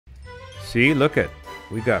See, look at,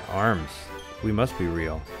 we got arms. We must be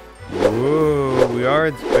real. Whoa, we are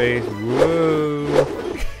in space. Whoa.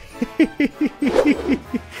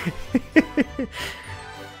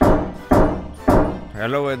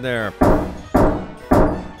 Hello in there.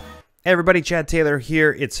 Hey everybody, Chad Taylor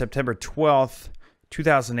here. It's September 12th,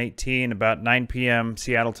 2018, about 9 p.m.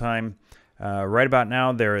 Seattle time. Right about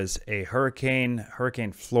now, there is a Hurricane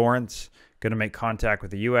Florence, going to make contact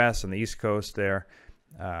with the U.S. on the East Coast there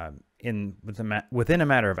within a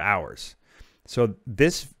matter of hours. So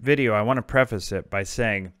this video, I want to preface it by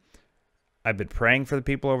saying I've been praying for the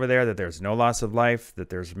people over there, that there's no loss of life, that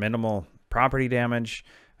there's minimal property damage.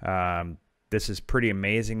 This is pretty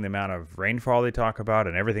amazing, the amount of rainfall they talk about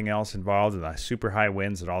and everything else involved, and the super high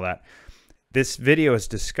winds and all that. This video is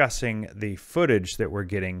discussing the footage that we're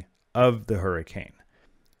getting of the hurricane.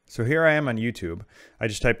 So here I am on YouTube. I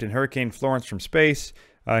just typed in Hurricane Florence from space.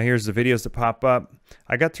 Here's the videos that pop up.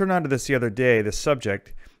 I got turned on to this the other day, this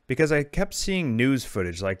subject, because I kept seeing news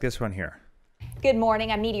footage like this one here. Good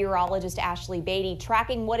morning. I'm meteorologist Ashley Beatty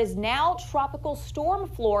tracking what is now Tropical Storm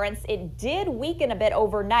Florence. It did weaken a bit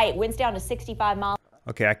overnight. Winds down to 65 miles.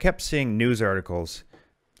 Okay, I kept seeing news articles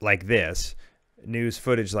like this, news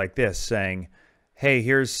footage like this saying, hey,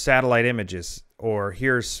 here's satellite images or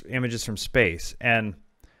here's images from space. And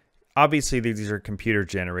obviously these are computer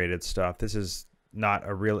generated stuff. This is not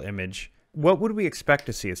a real image. What would we expect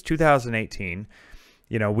to see? It's 2018.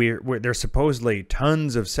 You know, there's supposedly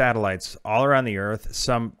tons of satellites all around the Earth,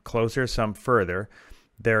 some closer, some further.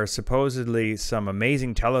 There are supposedly some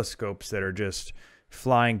amazing telescopes that are just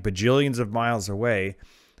flying bajillions of miles away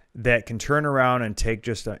that can turn around and take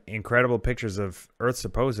just incredible pictures of Earth,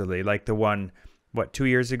 supposedly, like the one, what, 2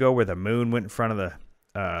 years ago where the moon went in front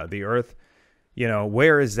of the Earth. You know,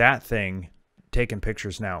 where is that thing taking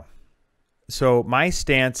pictures now? So my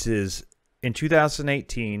stance is, in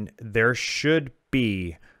 2018, there should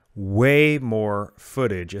be way more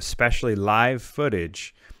footage, especially live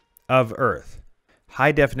footage of Earth,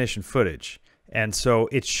 high definition footage. And so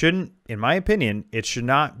it shouldn't, in my opinion, it should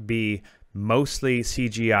not be mostly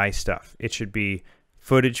CGI stuff. It should be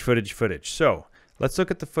footage. So let's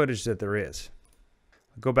look at the footage that there is.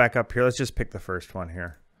 I'll go back up here. Let's just pick the first one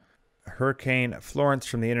here. Hurricane Florence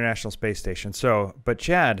from the International Space Station. So, but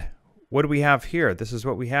Chad, what do we have here? This is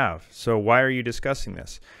what we have. So why are you discussing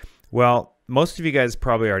this? Well, most of you guys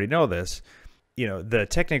probably already know this. You know, the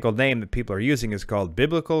technical name that people are using is called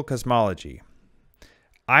biblical cosmology.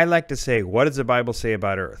 I like to say, what does the Bible say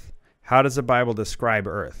about Earth? How does the Bible describe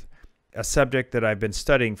Earth? A subject that I've been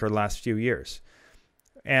studying for the last few years.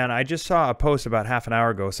 And I just saw a post about half an hour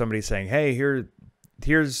ago, somebody saying, hey, here's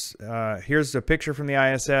a picture from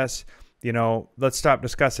the ISS. You know, let's stop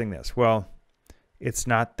discussing this. Well, it's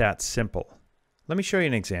not that simple. Let me show you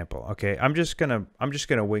an example. Okay, I'm just gonna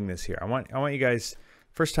wing this here. I want you guys,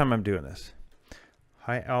 first time I'm doing this.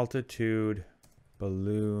 High altitude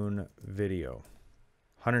balloon video,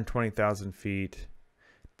 120,000 feet.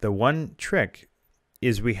 The one trick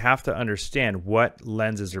is we have to understand what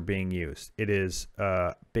lenses are being used. It is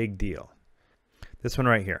a big deal. This one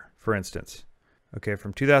right here, for instance. Okay,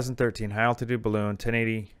 from 2013, high altitude balloon,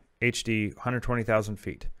 1080 HD, 120,000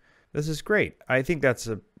 feet. This is great. I think that's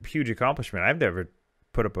a huge accomplishment. I've never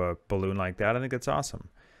put up a balloon like that. I think it's awesome.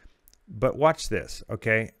 But watch this,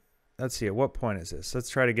 okay? Let's see, at what point is this? Let's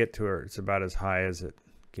try to get to where it's about as high as it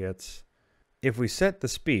gets. If we set the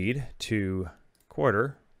speed to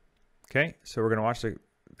quarter, okay? So we're going to watch the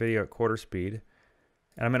video at quarter speed.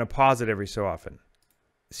 And I'm going to pause it every so often.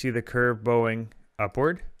 See the curve bowing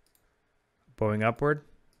upward? Bowing upward?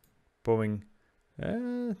 Bowing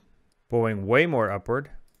way more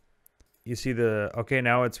upward. You see the, okay,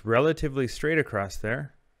 now it's relatively straight across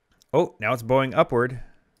there. Oh, now it's bowing upward.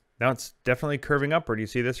 Now it's definitely curving upward. You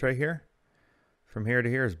see this right here? From here to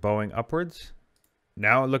here is bowing upwards.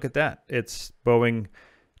 Now look at that. It's bowing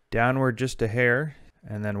downward just a hair.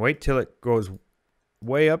 And then wait till it goes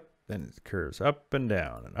way up. Then it curves up and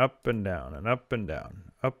down and up and down and up and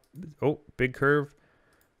down. Up. Oh, big curve.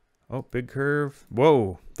 Oh, big curve.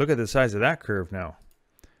 Whoa, look at the size of that curve now.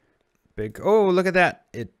 Big, oh, look at that.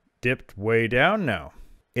 It dipped way down now.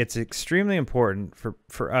 It's extremely important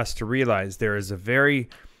for us to realize there is a very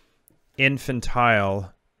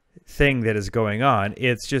infantile thing that is going on.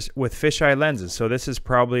 It's just with fisheye lenses. So this is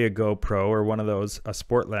probably a GoPro or one of those, a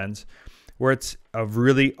sport lens, where it's a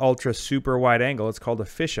really ultra super wide angle. It's called a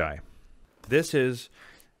fisheye. This is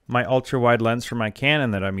my ultra wide lens for my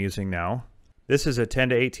Canon that I'm using now. This is a 10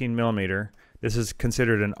 to 18 millimeter. This is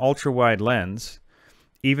considered an ultra wide lens.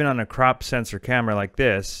 Even on a crop sensor camera like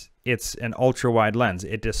this, it's an ultra wide lens.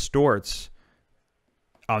 It distorts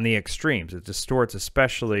on the extremes. It distorts,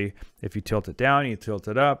 especially if you tilt it down, you tilt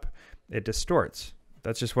it up, it distorts.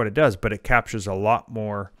 That's just what it does, but it captures a lot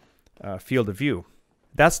more field of view.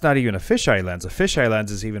 That's not even a fisheye lens. A fisheye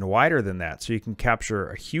lens is even wider than that, so you can capture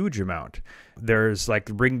a huge amount. There's like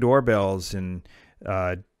Ring doorbells and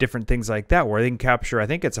different things like that where they can capture, I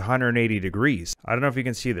think it's 180 degrees. I don't know if you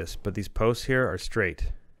can see this, but these posts here are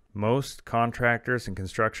straight. Most contractors and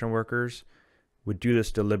construction workers would do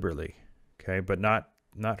this deliberately, okay, but not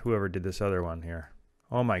whoever did this other one here.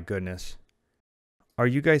 Oh my goodness. Are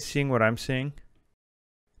you guys seeing what I'm seeing?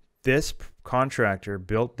 This contractor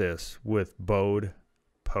built this with bowed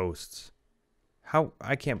posts. How,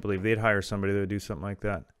 I can't believe they'd hire somebody that would do something like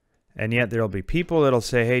that. And yet there'll be people that'll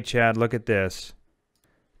say, hey Chad, look at this.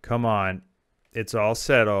 Come on, it's all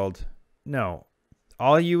settled. No,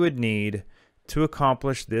 all you would need to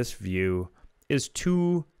accomplish this view is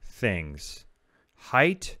two things: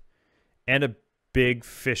 height and a big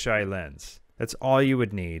fisheye lens. That's all you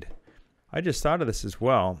would need. I just thought of this as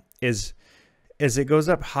well, is as it goes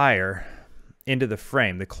up higher into the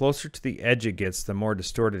frame, the closer to the edge it gets, the more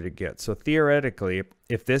distorted it gets. So theoretically,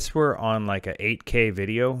 if this were on like a 8K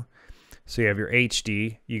video, so you have your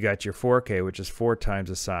HD, you got your 4K, which is 4 times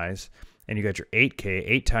the size, and you got your 8K,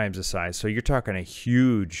 8 times the size. So you're talking a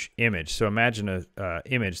huge image. So imagine a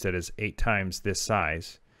image that is 8 times this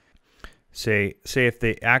size. Say if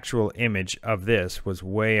the actual image of this was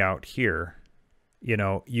way out here, you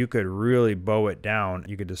know, you could really bow it down.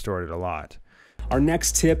 You could distort it a lot. Our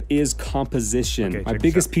next tip is composition. Okay, My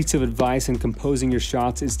biggest piece of advice in composing your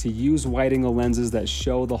shots is to use wide-angle lenses that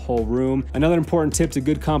show the whole room. Another important tip to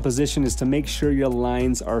good composition is to make sure your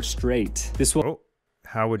lines are straight. This will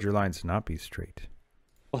How would your lines not be straight?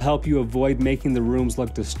 help you avoid making the rooms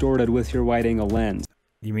look distorted with your wide-angle lens.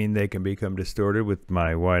 You mean they can become distorted with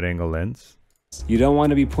my wide-angle lens? You don't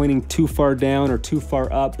want to be pointing too far down or too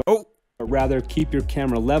far up. Oh! But rather keep your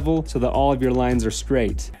camera level so that all of your lines are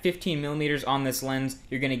straight. 15 millimeters on this lens,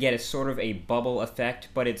 you're going to get a sort of a bubble effect,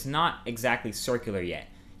 but it's not exactly circular yet.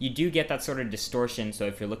 You do get that sort of distortion, so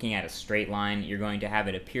if you're looking at a straight line, you're going to have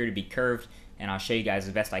it appear to be curved, and I'll show you guys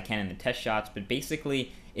the best I can in the test shots, but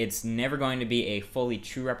basically it's never going to be a fully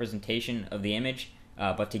true representation of the image,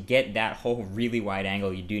 but to get that whole really wide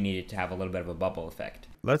angle, you do need it to have a little bit of a bubble effect.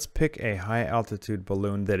 Let's pick a high altitude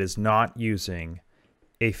balloon that is not using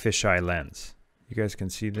a fisheye lens. You guys can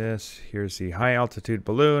see this. Here's the high altitude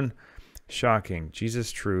balloon. Shocking.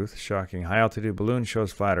 Jesus truth. Shocking. High altitude balloon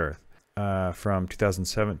shows flat earth. From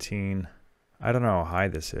 2017. I don't know how high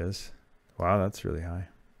this is. Wow, that's really high.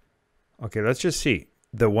 Okay, let's just see.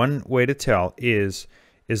 The one way to tell is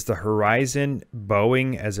the horizon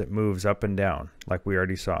bowing as it moves up and down, like we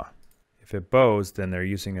already saw. If it bows, then they're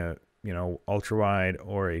using a, you know, ultra wide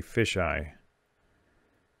or a fisheye.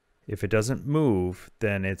 If it doesn't move,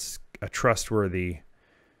 then it's a trustworthy.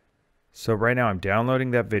 So right now I'm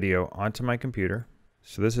downloading that video onto my computer.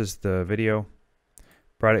 So this is the video.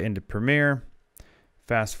 Brought it into Premiere.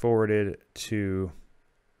 Fast forwarded to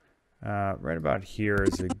right about here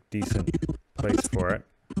is a decent place for it.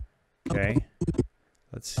 Okay.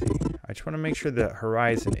 Let's see. I just want to make sure the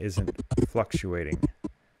horizon isn't fluctuating.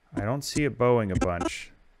 I don't see it bowing a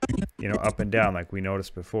bunch, you know, up and down like we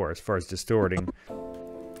noticed before as far as distorting.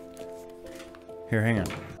 Here, hang on.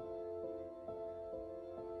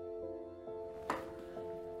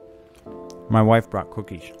 My wife brought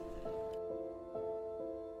cookies.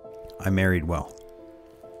 I married well.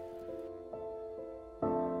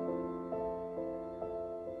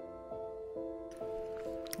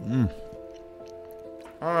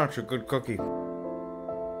 Oh, that's a good cookie.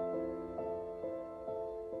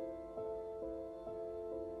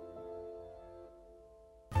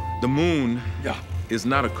 The moon is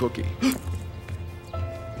not a cookie.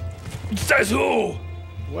 Says who?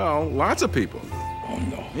 Well, lots of people. Oh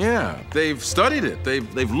no. Yeah, they've studied it.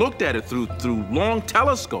 They've looked at it through long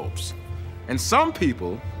telescopes. And some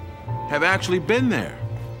people have actually been there.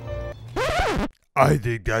 I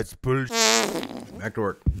think that's bullshit. Back to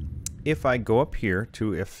work. If I go up here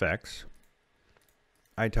to effects,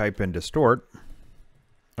 I type in distort.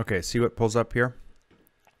 Okay, see what pulls up here?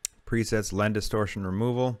 Presets, lens distortion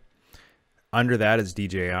removal. Under that is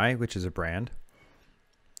DJI, which is a brand.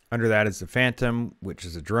 Under that is the Phantom, which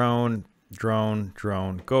is a drone,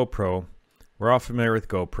 GoPro. We're all familiar with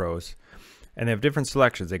GoPros. And they have different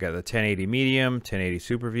selections. They got the 1080 medium, 1080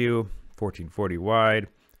 super view, 1440 wide,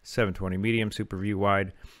 720 medium, super view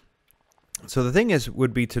wide. So the thing is,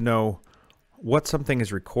 would be to know what something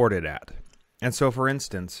is recorded at. And so for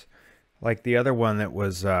instance, like the other one that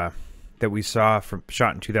was, that we saw from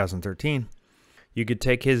shot in 2013, you could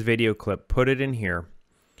take his video clip, put it in here,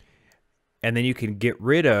 And then you can get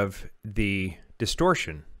rid of the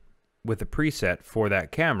distortion with a preset for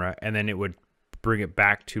that camera, and then it would bring it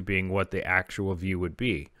back to being what the actual view would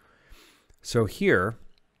be. So here,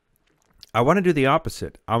 I want to do the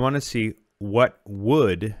opposite. I want to see what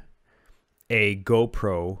would a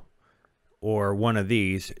GoPro or one of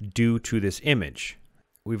these do to this image.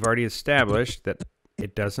 We've already established that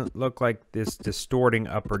it doesn't look like this distorting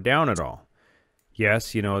up or down at all.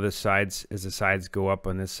 Yes, you know, the sides, as the sides go up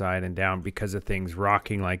on this side and down because of things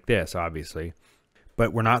rocking like this, obviously.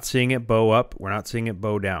 But we're not seeing it bow up. We're not seeing it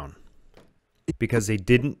bow down because they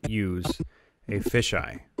didn't use a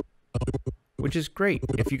fisheye, which is great.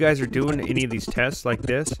 If you guys are doing any of these tests like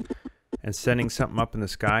this and sending something up in the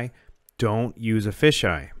sky, don't use a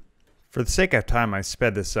fisheye. For the sake of time, I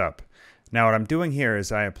sped this up. Now what I'm doing here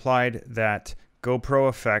is I applied that GoPro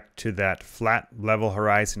effect to that flat level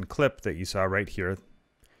horizon clip that you saw right here.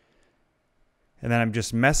 And then I'm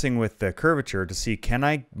just messing with the curvature to see, can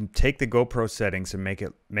I take the GoPro settings and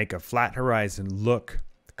make a flat horizon look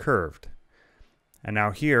curved. And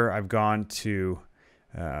now here I've gone to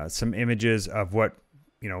some images of what,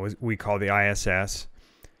 you know, we call the ISS.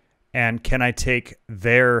 And can I take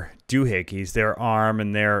their doohickeys, their arm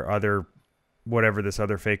and their other, whatever this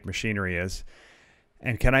other fake machinery is,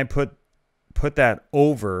 and can I put that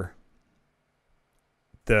over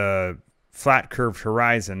the flat curved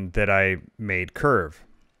horizon that I made curve?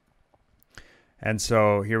 And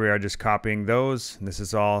so here we are just copying those. This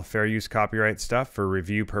is all fair use copyright stuff for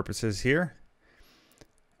review purposes here.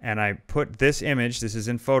 And I put this image, this is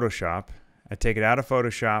in Photoshop. I take it out of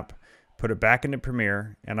Photoshop, put it back into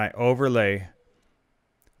Premiere, and I overlay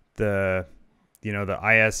the, you know, the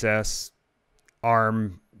ISS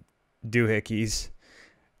arm doohickeys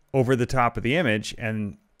over the top of the image,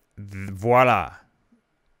 and voila.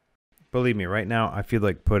 Believe me, right now I feel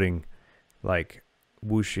like putting like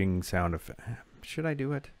whooshing sound effect. Should I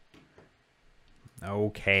do it?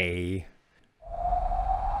 Okay.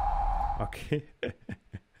 Okay.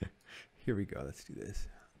 Here we go. Let's do this.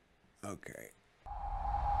 Okay.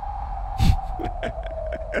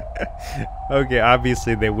 Okay,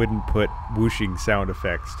 obviously they wouldn't put whooshing sound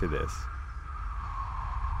effects to this.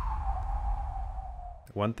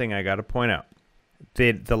 One thing I got to point out,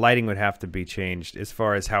 the lighting would have to be changed as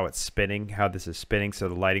far as how it's spinning, how this is spinning, so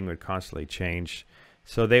the lighting would constantly change.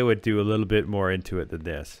 So they would do a little bit more into it than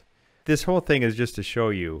this. This whole thing is just to show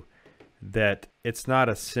you that it's not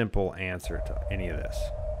a simple answer to any of this.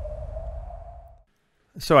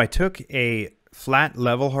 So I took a flat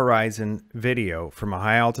level horizon video from a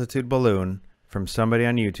high altitude balloon from somebody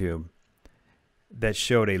on YouTube that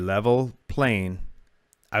showed a level plane.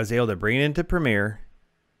 I was able to bring it into Premiere,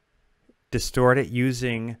 distort it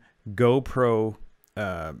using GoPro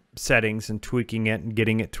settings and tweaking it and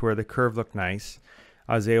getting it to where the curve looked nice.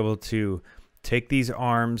 I was able to take these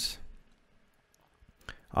arms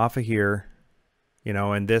off of here, you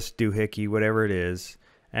know, and this doohickey, whatever it is,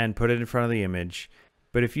 and put it in front of the image.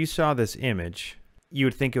 But if you saw this image, you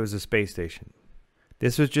would think it was a space station.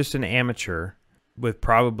 This was just an amateur with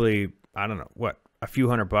probably, I don't know, what, a few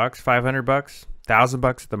 $100, $500,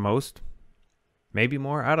 $1,000 at the most, maybe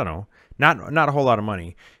more, I don't know. Not a whole lot of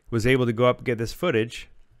money. Was able to go up and get this footage.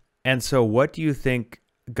 And so what do you think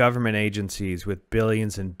government agencies with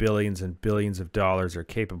billions and billions and billions of dollars are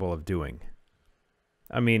capable of doing?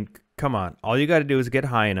 I mean, come on. All you got to do is get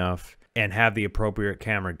high enough and have the appropriate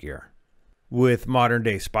camera gear. With modern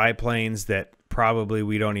day spy planes that probably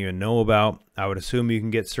we don't even know about, I would assume you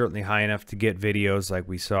can get certainly high enough to get videos like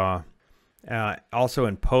we saw. Also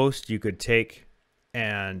in post, you could take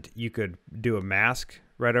and you could do a mask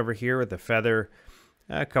right over here with a feather,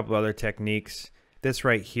 a couple other techniques. This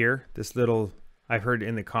right here, this little, I've heard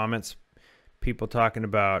in the comments people talking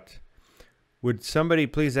about, would somebody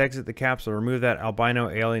please exit the capsule, remove that albino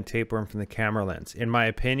alien tapeworm from the camera lens? In my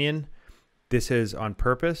opinion, this is on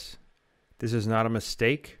purpose. This is not a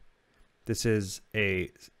mistake. This is a,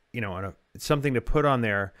 you know, something to put on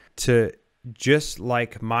there to, just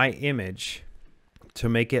like my image, to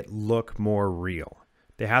make it look more real.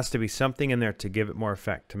 There has to be something in there to give it more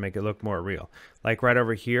effect, to make it look more real. Like right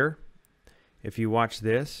over here, if you watch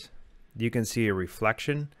this, you can see a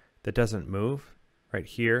reflection that doesn't move. Right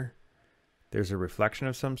here, there's a reflection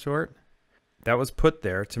of some sort. That was put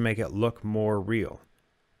there to make it look more real.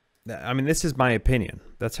 I mean, this is my opinion.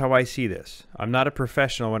 That's how I see this. I'm not a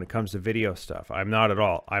professional when it comes to video stuff. I'm not at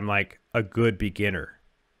all. I'm like a good beginner.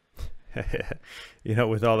 You know,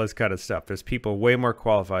 with all this kind of stuff. There's people way more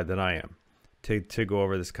qualified than I am to go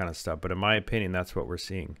over this kind of stuff. But in my opinion, that's what we're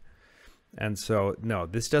seeing. And so, no,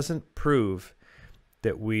 this doesn't prove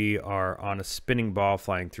that we are on a spinning ball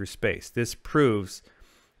flying through space. This proves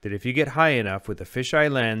that if you get high enough with a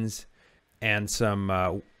fisheye lens and some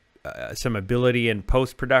ability in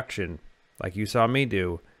post-production, like you saw me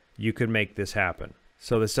do, you could make this happen.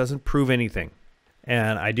 So this doesn't prove anything.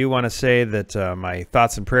 And I do want to say that my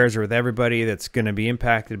thoughts and prayers are with everybody that's going to be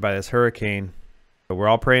impacted by this hurricane. But we're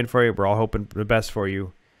all praying for you. We're all hoping for the best for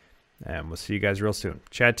you. And we'll see you guys real soon.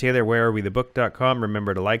 Chad Taylor, wherearewethebook.com.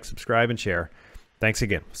 Remember to like, subscribe, and share. Thanks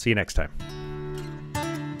again. See you next time.